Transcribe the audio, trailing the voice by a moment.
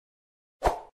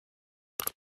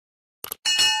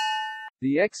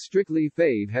The ex-Strictly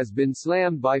fave has been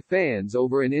slammed by fans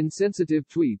over an insensitive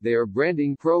tweet they are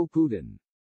branding pro-Putin.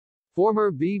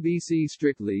 Former BBC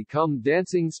Strictly Come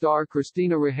Dancing star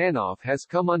Kristina Rahanoff has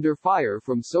come under fire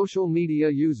from social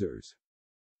media users.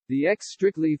 The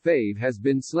ex-Strictly fave has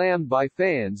been slammed by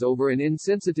fans over an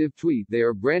insensitive tweet they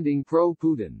are branding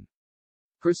pro-Putin.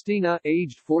 Kristina,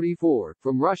 aged 44,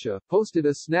 from Russia, posted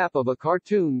a snap of a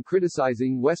cartoon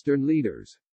criticizing Western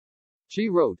leaders. She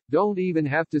wrote, "Don't even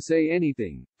have to say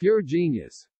anything, pure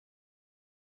genius."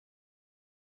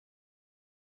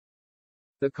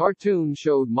 The cartoon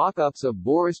showed mock-ups of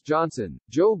Boris Johnson,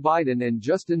 Joe Biden and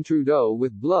Justin Trudeau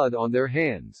with blood on their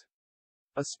hands.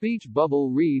 A speech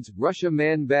bubble reads, "Russia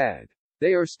man bad.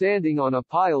 They are standing on a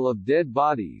pile of dead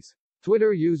bodies."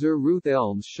 Twitter user Ruth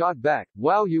Elms shot back,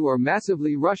 "Wow, you are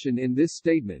massively Russian in this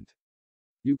statement.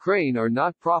 Ukraine are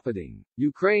not profiting.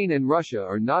 Ukraine and Russia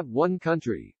are not one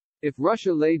country. If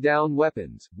Russia lay down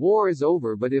weapons, war is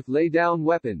over, but if lay down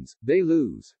weapons, they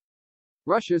lose.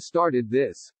 Russia started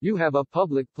this. You have a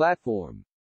public platform.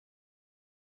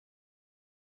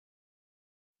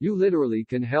 You literally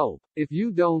can help. If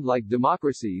you don't like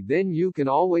democracy, then you can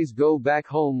always go back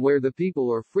home where the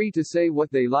people are free to say what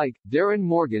they like," Darren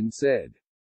Morgan said.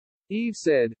 Eve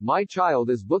said, "My child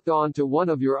is booked on to one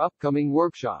of your upcoming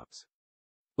workshops.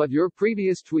 But your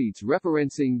previous tweets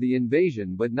referencing the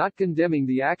invasion but not condemning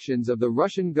the actions of the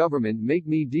Russian government make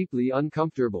me deeply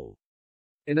uncomfortable."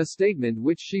 In a statement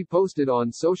which she posted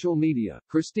on social media,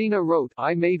 Kristina wrote,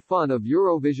 "I made fun of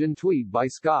Eurovision tweet by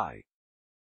Sky.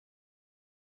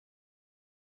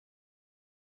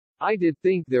 I did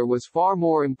think there was far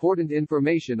more important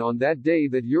information on that day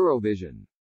than Eurovision.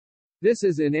 This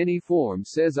is in any form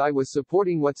says I was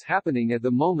supporting what's happening at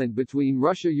the moment between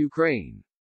Russia-Ukraine.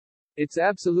 It's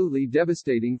absolutely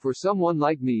devastating for someone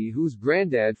like me who's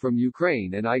granddad from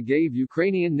Ukraine and I gave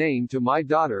Ukrainian name to my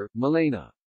daughter,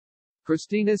 Milena."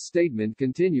 Kristina's statement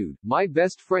continued, "My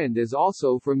best friend is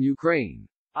also from Ukraine.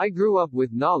 I grew up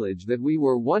with knowledge that we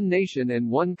were one nation and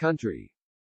one country.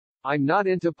 I'm not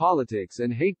into politics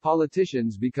and hate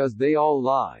politicians because they all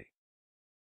lie.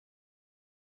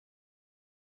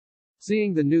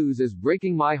 Seeing the news is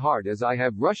breaking my heart as I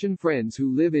have Russian friends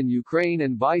who live in Ukraine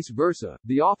and vice versa.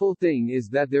 The awful thing is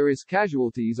that there is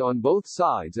casualties on both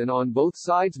sides and on both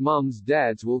sides mums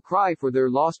dads will cry for their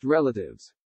lost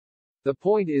relatives. The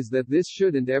point is that this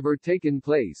shouldn't ever taken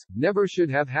place, never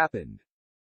should have happened.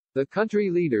 The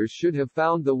country leaders should have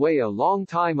found the way a long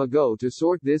time ago to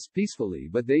sort this peacefully,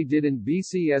 but they didn't.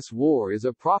 BCS war is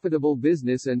a profitable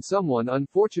business and someone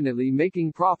unfortunately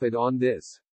making profit on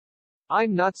this.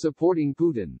 I'm not supporting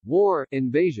Putin, war,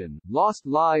 invasion, lost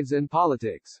lives and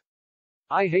politics.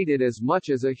 I hate it as much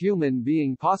as a human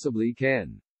being possibly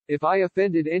can. If I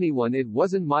offended anyone, it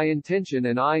wasn't my intention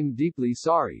and I'm deeply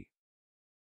sorry."